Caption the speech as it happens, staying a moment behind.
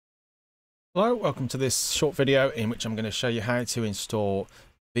Hello, welcome to this short video in which I'm going to show you how to install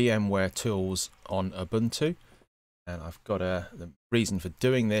VMware Tools on Ubuntu. And I've got the reason for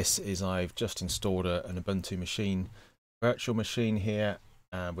doing this is I've just installed an Ubuntu machine, virtual machine here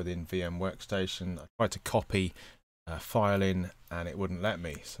within VM Workstation. I tried to copy a file in and it wouldn't let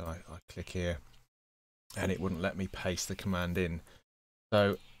me, so I click here and it wouldn't let me paste the command in.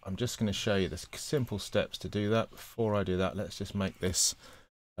 So I'm just going to show you the simple steps to do that. Before I do that, let's just make this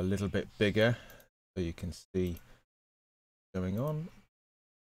a little bit bigger so you can see what's going on.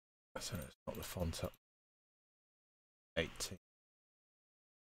 So let's put the font up 18.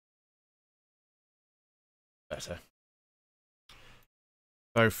 Better.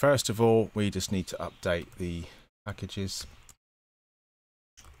 So first of all, we just need to update the packages.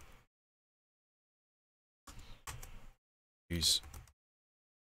 Use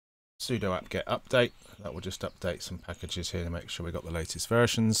sudo apt-get update. That will just update some packages here to make sure we got the latest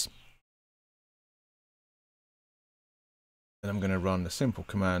versions. Then I'm going to run a simple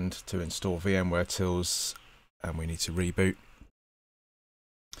command to install VMware Tools, and we need to reboot.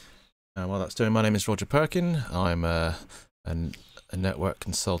 While that's doing, my name is Roger Perkin. I'm a network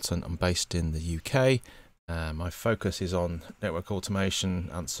consultant. I'm based in the UK. My focus is on network automation,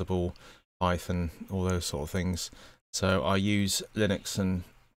 Ansible, Python, all those sort of things. So I use Linux and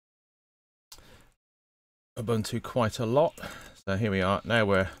Ubuntu quite a lot. So here we are. Now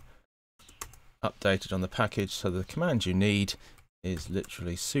we're updated on the package. So the command you need is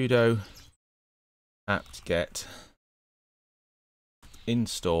literally sudo apt-get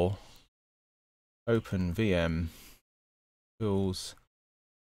install open VM tools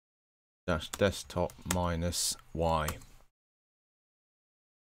 -desktop -y.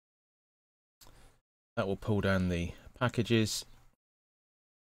 That will pull down the packages.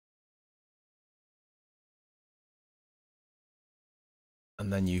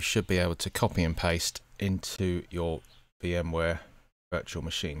 And then you should be able to copy and paste into your VMware virtual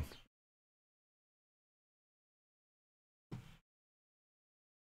machine.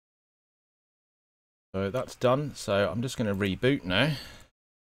 So that's done. So I'm just going to reboot now.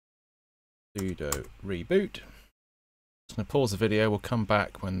 Sudo reboot. Just going to pause the video. We'll come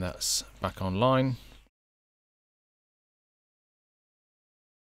back when that's back online.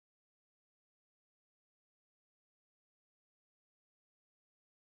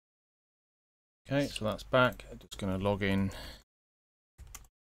 Okay, so that's back. I'm just going to log in.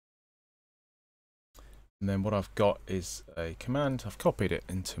 And then what I've got is a command. I've copied it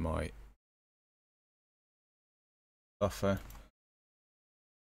into my buffer.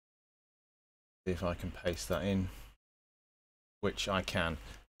 See if I can paste that in, which I can.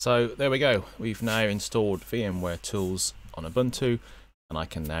 So there we go. We've now installed VMware Tools on Ubuntu, and I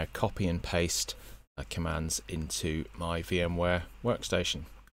can now copy and paste commands into my VMware workstation.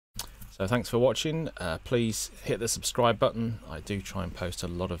 So thanks for watching. Please hit the subscribe button. I do try and post a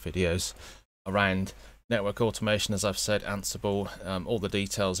lot of videos around network automation, as I've said, Ansible. All the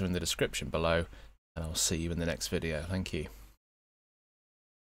details are in the description below, and I'll see you in the next video. Thank you.